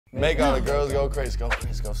Make all the girls go crazy, go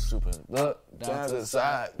super. Look, down to the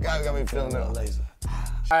side. Got me feeling a laser.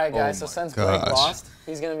 Alright guys, so since Beck lost,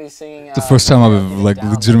 he's gonna be singing the first time I've been like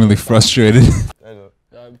legitimately frustrated. Man,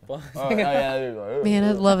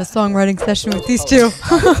 I'd love a songwriting session with these two.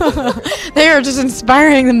 They are just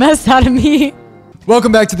inspiring the mess out of me.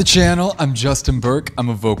 Welcome back to the channel. I'm Justin Burke. I'm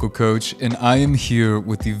a vocal coach, and I am here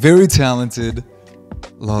with the very talented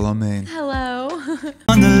Lala Main. Hello.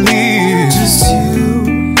 On the lead, just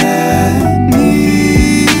you and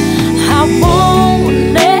me. I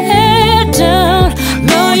won't let down.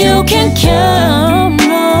 No, you can count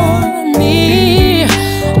on me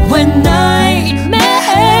when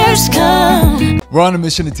nightmares come. We're on a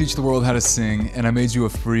mission to teach the world how to sing, and I made you a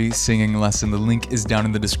free singing lesson. The link is down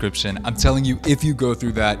in the description. I'm telling you, if you go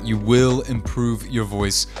through that, you will improve your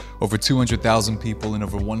voice. Over 200,000 people in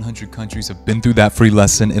over 100 countries have been through that free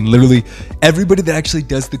lesson, and literally everybody that actually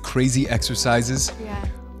does the crazy exercises,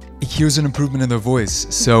 here's an improvement in their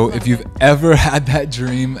voice. So if you've ever had that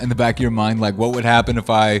dream in the back of your mind, like what would happen if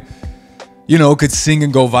I, you know, could sing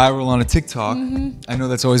and go viral on a TikTok. I know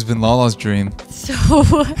that's always been Lala's dream. So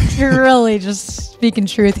you're really just speaking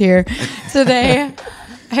truth here. Today,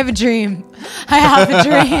 I have a dream. I have a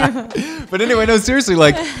dream. But anyway, no, seriously,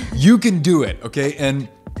 like you can do it, okay? And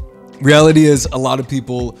reality is a lot of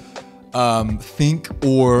people think,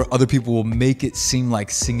 or other people will make it seem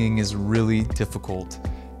like singing is really difficult,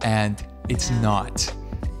 and it's not.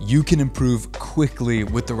 You can improve quickly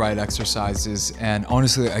with the right exercises, and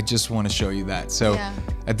honestly, I just want to show you that. So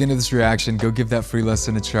at the end of this reaction, go give that free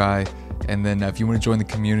lesson a try, and then if you want to join the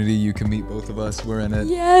community, you can meet both of us. We're in it.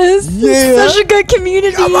 Yes, such a good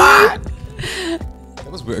community. Come on! That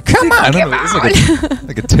was weird. Come on! It's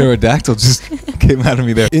like a pterodactyl just came out of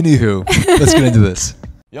me there. Anywho, let's get into this.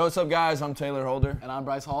 Yo, what's up guys? I'm Taylor Holder. And I'm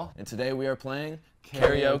Bryce Hall. And today we are playing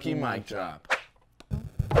Karaoke Mic Drop.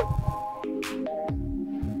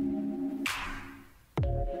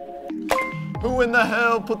 Who in the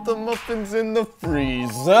hell put the muffins in the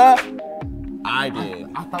freezer? I did.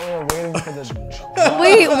 I thought we were waiting for the...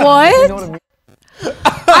 Wait, what? You know what I mean?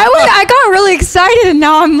 I got really excited and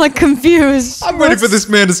now I'm like confused. I'm ready for this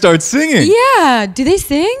man to start singing. Yeah, do they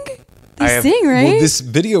sing? They sing, right? Well, this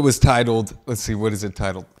video was titled, let's see, what is it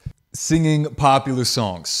titled? Singing Popular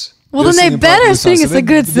Songs. Well, then they better sing. It's a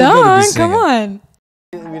good song. Come on.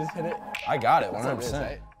 We just hit it. I got it,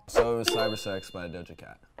 100%. So it was Cyber Sex by Doja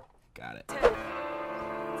Cat. Got it.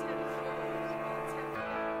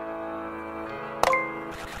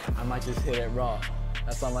 I might just hit it raw.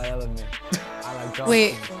 That's on my element. I like Johnson.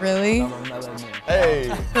 Wait, really? Hey!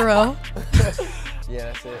 For real?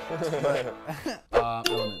 Yeah, that's it.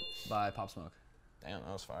 Element by Pop Smoke. Damn,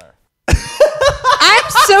 that was fire. I'm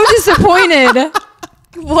so disappointed.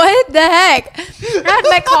 What the heck? I had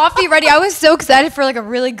my coffee ready. I was so excited for like a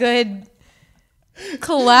really good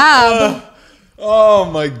collab. Oh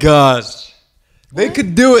my gosh. They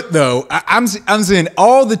could do it though. I'm saying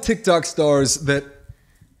all the TikTok stars that,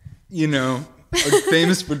 you know, are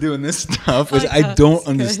famous for doing this stuff, which I don't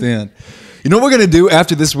understand. You know what we're going to do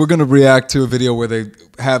after this? We're going to react to a video where they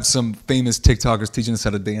have some famous TikTokers teaching us how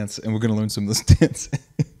to dance, and we're going to learn some of those dances.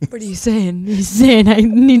 What are you saying? You're saying I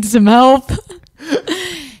need some help?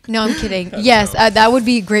 No, I'm kidding. Yes, that would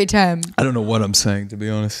be a great time. I don't know what I'm saying, to be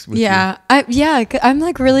honest with you. I'm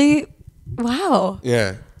like really, wow.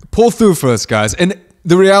 Yeah, pull through for us, guys. And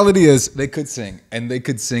the reality is they could sing, and they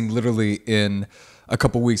could sing literally in a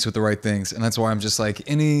couple weeks with the right things. And that's why I'm just like,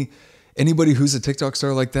 anybody who's a TikTok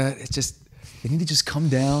star like that, it's just, they need to just come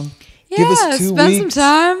down. Yeah, give us 2 spend weeks. some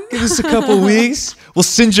time. Give us a couple weeks. We'll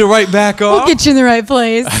send you right back off. We'll get you in the right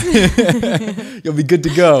place. You'll be good to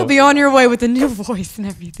go. You'll be on your way with a new voice and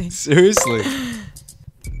everything. Seriously.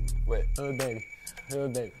 Wait. Hood baby.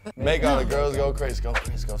 Hood baby. Make all the girls go crazy, go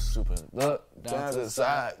super. Look, down to the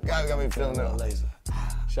side. Got me feeling a laser.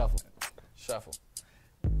 Shuffle. Shuffle.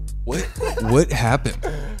 What happened?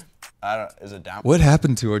 Is it down? What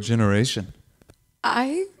happened to our generation?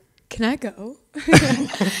 Can I go?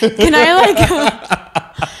 Can I like go?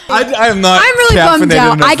 I am not. I'm really bummed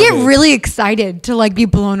out. I get really really excited to like be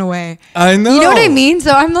blown away. I know. You know what I mean?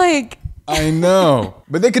 So I'm like. I know,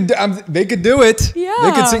 but they could do it. Yeah.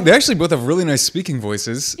 They could sing. They actually both have really nice speaking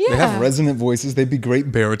voices. Yeah. They have resonant voices. They'd be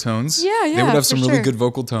great baritones. Yeah, yeah. They would have some really sure. good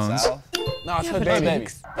vocal tones. No, it's Hood Hood Baby. baby.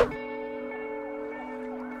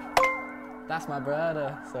 That's my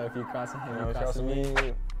brother. So if you crossing him, you crossing me.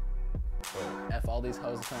 F all these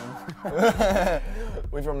hoes from.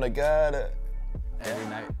 We from the gutter. Every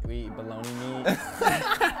night we eat bologna meat.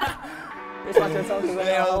 Bitch, watch your tongue 'cause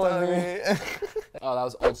they ain't holding me. Oh, that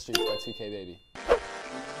was Old Streets by 2K Baby.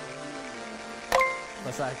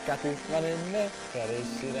 What's that? Got this running there. Got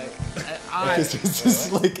this shit This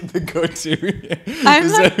is like the go-to. I'm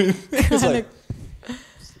like, It's like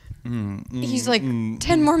he's like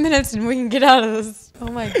 10 more minutes and we can get out of this.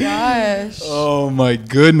 Oh my gosh. oh my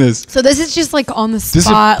goodness. So this is just like on the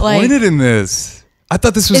spot. Like, Disappointed in this. I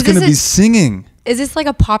thought this was Is going to this be a- singing. is this like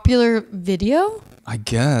a popular video? I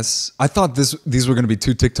guess. I thought these were going to be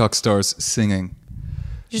two TikTok stars singing.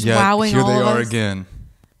 Just Yet, wowing here all they of are us? again.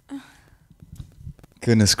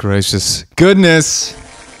 Goodness gracious. Goodness.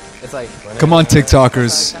 It's like, Come on,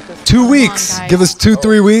 TikTokers. 2 weeks. guys. Give us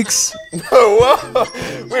 2-3 weeks. Whoa,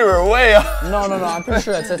 we were way off. no, I'm pretty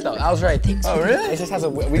sure that's it though. I was right. Oh, really? It just has a,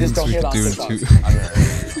 we just don't we hear it could on do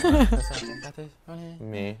in TikTok.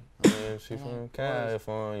 Me, she from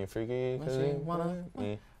California, freaky, cause She he wanna-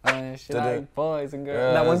 me. She like boys and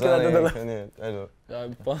girls. That one kid that did the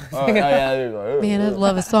Oh, yeah, there you go. Man, I'd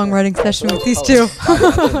love a songwriting session with these two.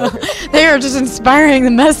 They are just inspiring the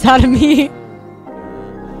mess out of me. I'm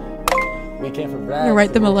We came from gonna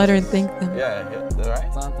write them a letter and thank them. Yeah, that's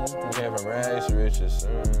right. Something. We came from rags to riches.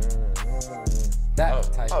 That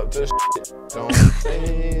type. Oh, just don't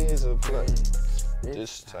please a play.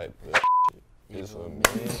 This type of is for me.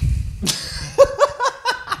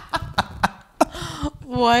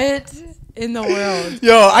 What in the world?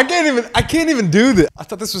 Yo, I can't even do this. I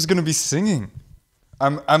thought this was gonna be singing.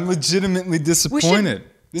 I'm legitimately disappointed.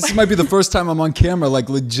 This might be the first time I'm on camera, like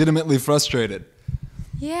legitimately frustrated.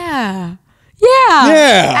 Yeah.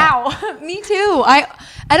 Yeah. Ow. Me too. I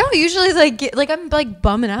don't usually like get like I'm like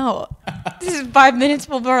bumming out. This is 5 minutes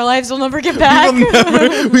of our lives we'll never get back.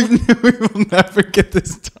 We will never get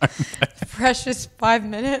this time back. Precious 5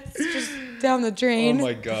 minutes just down the Oh drain.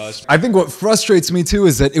 my gosh. I think what frustrates me too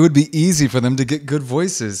is that it would be easy for them to get good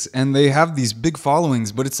voices and they have these big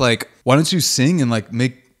followings, but it's like, why don't you sing and like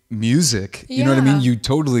make music? You know what I mean? Yeah. You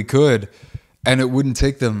totally could. And it wouldn't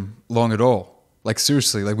take them long at all. Like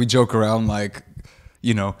seriously, like we joke around like,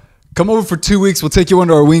 you know, come over for 2 weeks. We'll take you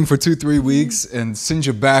under our wing for 2-3 weeks and send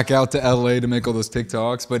you back out to LA to make all those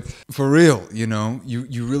TikToks. But for real, you know,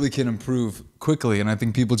 you really can improve quickly. And I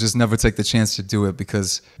think people just never take the chance to do it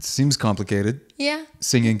because it seems complicated. Yeah.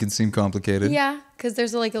 Singing can seem complicated. Yeah, because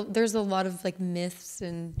there's there's a lot of like myths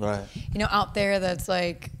and Right. you know out there that's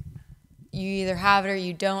like you either have it or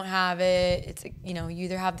you don't have it. It's you know you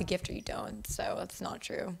either have the gift or you don't. So that's not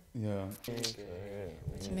true. Yeah.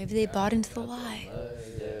 So maybe they bought into the lie.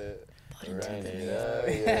 Bought into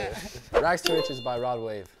the Rags to Riches by Rod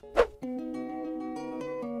Wave.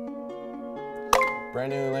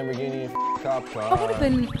 Brand new Lamborghini cop car. What would have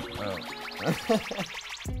been?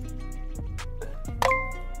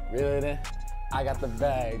 Really then? I got the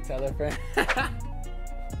bag. Tell a friend.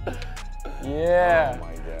 Yeah. Oh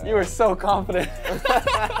my God. You were so confident.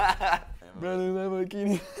 Brand new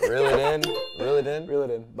Lamborghini. Really then? Really then? Reel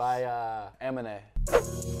It In by Eminem.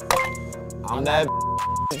 I'm that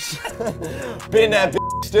been that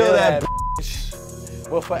still that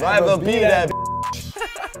Will forever forever be that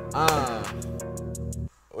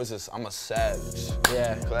What's this? I'm a savage.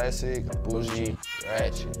 Yeah. Classic, bougie,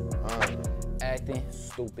 ratchet. Acting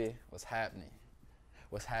stupid. What's happening?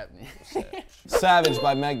 What's happening? Savage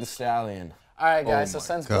by Meg Thee Stallion. All right, guys. Oh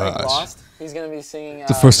So my since Blake gosh. lost, he's gonna be singing.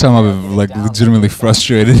 The first time I've been like legitimately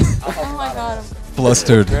frustrated, Oh my god.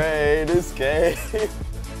 flustered. Great escape.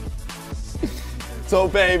 So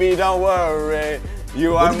baby, don't worry.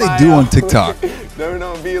 You are What do they my do on only- TikTok?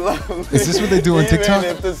 Don't be lonely. Is this what they do on TikTok?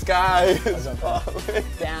 Even if the sky is falling.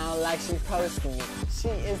 down like she posted me. She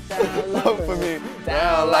is down Love for me.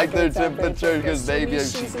 Down like the temperature, cause baby,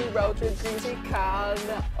 she's road trip, she called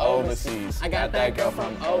overseas. I got that girl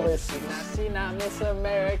from overseas. Now she not Miss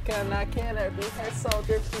America. Now can her be her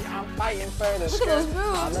soldier? I'm fighting for the Look at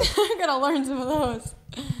those moves. I gotta learn some of those.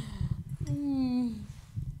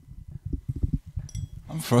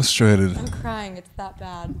 I'm frustrated. I'm crying. It's that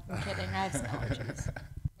bad. I'm kidding. I have some allergies.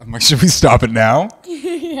 I'm like, should we stop it now?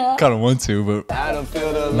 Yeah. Kind of want to, but I don't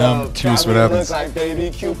feel the Now I'm love. curious Got what me happens. Look like baby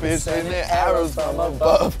Cupid sending arrows from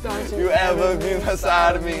above. You ever been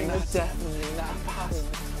beside of me? Definitely not possible.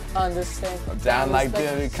 Understand? Down like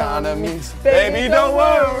the economies. Baby, don't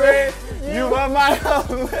worry. You are my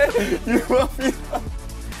only. You will be.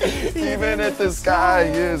 Even if the sky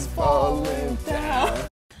is falling down.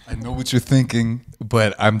 I know what you're thinking,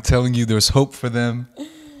 but I'm telling you, there's hope for them.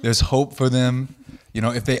 There's hope for them. You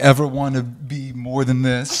know, if they ever want to be more than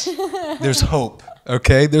this, there's hope.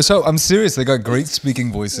 Okay, there's hope. I'm serious. They got great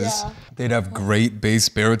speaking voices. Yeah. They'd have great bass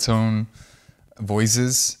baritone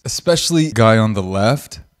voices, especially guy on the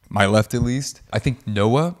left, my left at least. I think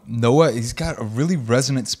Noah, he's got a really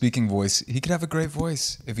resonant speaking voice. He could have a great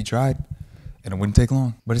voice if he tried, and it wouldn't take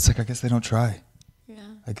long. But it's like, I guess they don't try. Yeah.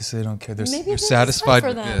 I guess they don't care. They're Maybe they're this is satisfied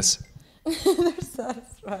fun with for them. this. They're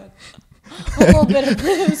satisfied. A little bit of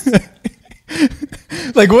this.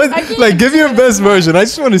 Like what? I can't Like give do your it. best version. I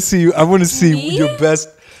just want to see you. I want to see Me? your best.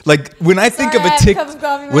 Like when I think Sorry, I of a have a cup of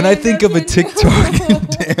coffee when right I in think front of a of me.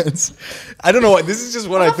 TikTok dance, I don't know what. This is just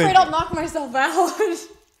what I'm I think. afraid I'll knock myself out.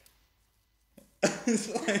 It's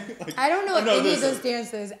like- I don't know I know any this. of those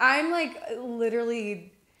dances. I'm like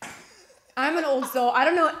literally. I'm an old soul. I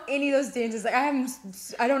don't know any of those dances. Like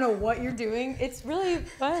I don't know what you're doing. It's really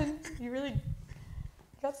fun. You really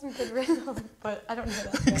got some good rhythm, but I don't know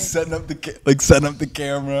that. like dance. setting up the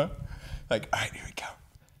camera. Like, all right, here we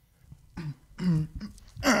go.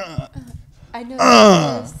 I know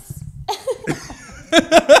this.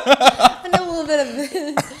 I know a little bit of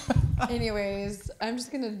this. Anyways, I'm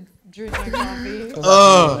just gonna drink my coffee. You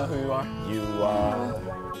know who you are? You are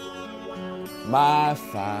my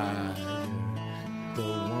fire, the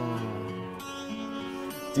one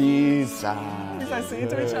desire. You guys sing it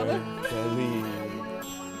to each other? Believe.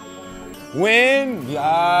 When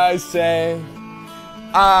I say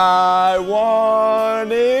I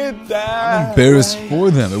want it that I'm embarrassed way.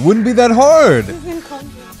 for them. It wouldn't be that hard.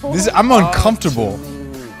 I'm Our uncomfortable.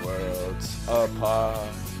 two worlds apart.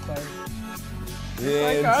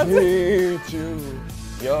 God. Into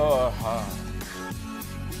your heart.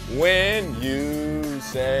 When you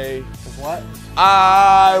say What?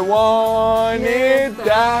 I want it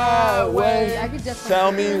that way. I could definitely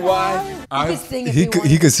Tell me why. He could sing if He he could, wanted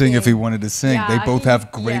he to could sing if he sing. wanted to sing. Yeah, They I both think-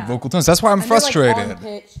 have great yeah. vocal tones. That's why I'm And they're, frustrated. Like, on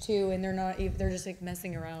pitch too, and they're not. They're just like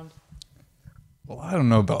messing around. Well, I don't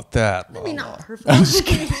know about that. I mean, not perfect. I'm just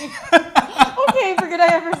kidding. Okay, forget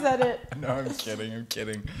I ever said it. No, I'm kidding. I'm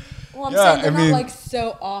kidding. Well, I'm Yeah, saying they're I mean- not like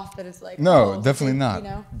so off that it's like. No, oh, definitely they- not. You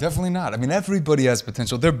know? Definitely not. I mean, everybody has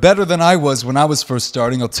potential. They're better than I was when I was first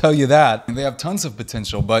starting. I'll tell you that. And they have tons of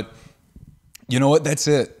potential. But you know what? That's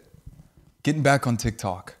it. Getting back on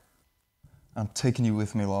TikTok. I'm taking you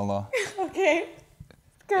with me, Lala. Okay.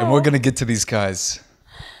 Go. And we're gonna get to these guys.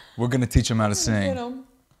 We're gonna teach them how to Get sing. 'em.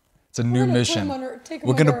 It's a new gonna put 'em mission. under- take 'em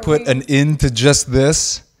We're gonna under our put an wings. end to just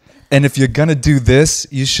this. And if you're gonna do this,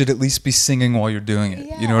 you should at least be singing while you're doing it.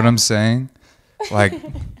 You know what Yeah. I'm saying? Like,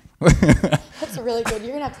 That's really good.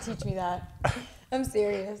 You're gonna have to teach me that. I'm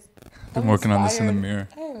serious. I'm working on this in the inspired. mirror.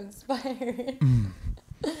 I am inspired.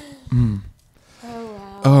 Oh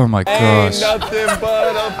wow. Oh my Ain't gosh. nothing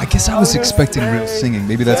but a I guess I was expecting real singing.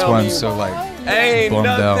 Maybe that's why I'm so like Ain't bummed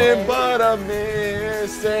out. nothing but a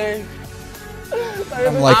mistake.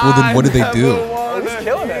 I'm like, well then what do they do? Oh, he's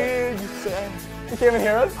killing it. You can't even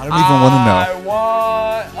hear us? I don't even want to know.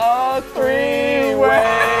 I want a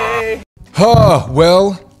three-way. Oh,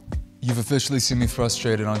 well, you've officially seen me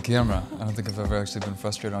frustrated on camera. I don't think I've ever actually been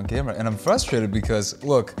frustrated on camera. And I'm frustrated because,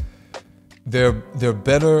 look, they're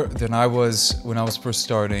better than I was when I was first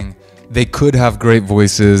starting. They could have great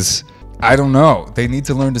voices. I don't know. They need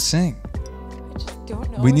to learn to sing. I just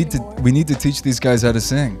don't know We need to teach these guys how to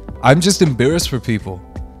sing. I'm just embarrassed for people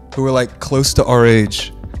who are like close to our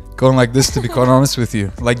age, going like this, to be quite honest with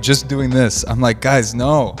you. Like just doing this. I'm like, guys,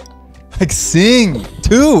 no. Like sing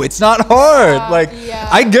too. It's not hard. Like yeah.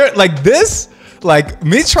 I get like this. Like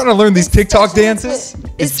me trying to learn these TikTok dances.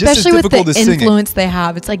 It's just as Especially with difficult the as singing. influence they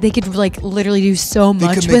have. It's like they could like literally do so They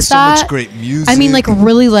much can make with so that. much great music. I mean, like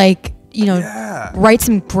really like, you know, Yeah. write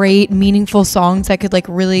some great meaningful songs that could like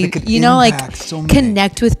really, They could you know, like impact so many.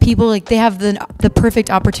 connect with people. Like they have the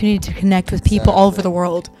perfect opportunity to connect with people all over the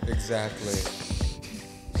world. Exactly.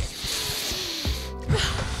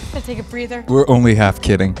 Gotta take a breather. We're only half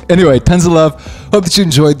kidding. Anyway, tons of love. Hope that you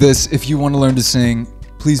enjoyed this. If you want to learn to sing,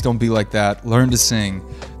 please don't be like that. Learn to sing.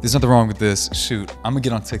 There's nothing wrong with this. Shoot, I'm gonna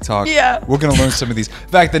get on TikTok. Yeah. We're gonna learn some of these. In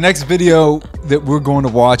fact, the next video that we're going to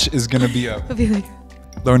watch is gonna be I'll be like,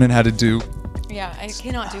 learning how to do yeah, I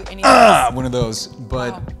cannot do anything. one of those.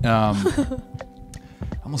 But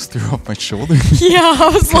I almost threw off my shoulder. Yeah, I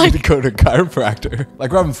was I need like, to go to a chiropractor.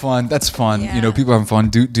 Like we're having fun. That's fun. You know, Yeah. people having fun.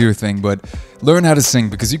 Do your thing, but learn how to sing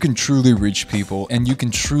because you can truly reach people and you can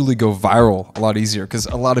truly go viral a lot easier because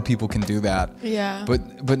a lot of people can do that. yeah.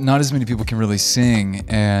 But not as many people can really sing.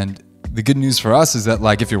 And the good news for us is that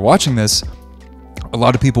like if you're watching this, a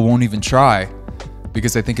lot of people won't even try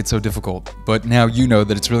because they think it's so difficult. But now you know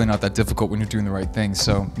that it's really not that difficult when you're doing the right thing.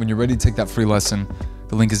 So when you're ready to take that free lesson,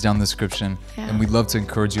 the link is down in the description. Yeah. And we'd love to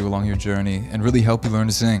encourage you along your journey and really help you learn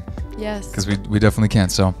to sing Yes. because we definitely can.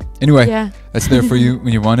 So anyway, Yeah. that's there for you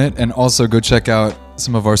when you want it. And also go check out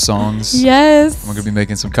some of our songs. Yes. We're gonna be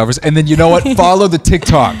making some covers. And then you know what? Follow the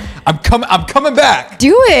TikTok. I'm coming back.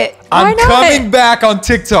 Do it. Why I'm not? coming back on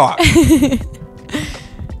TikTok.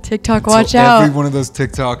 TikTok, watch So out. Every one of those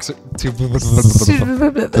TikToks,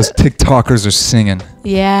 those TikTokers are singing.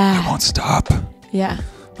 Yeah. I won't stop. Yeah.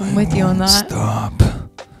 I'm with you on that. Stop.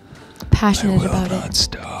 Passionate about it.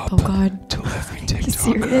 Stop. Oh God. Till every Are you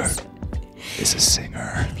serious? TikToker is a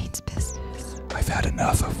singer. He means business. I've had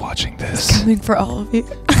enough of watching this. Coming for all of you.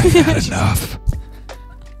 I've had enough.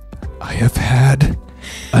 I have had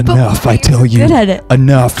But enough. why I are tell you you. good at it?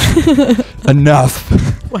 Enough.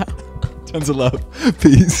 Enough. Wow. Tons of love.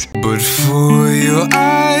 Peace. But for your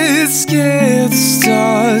eyes scare the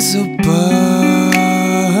stars above.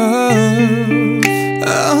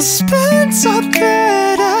 I'll spend all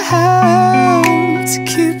that I have to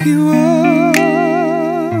keep you up.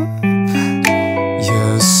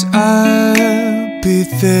 Yes, I'll be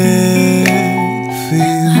there.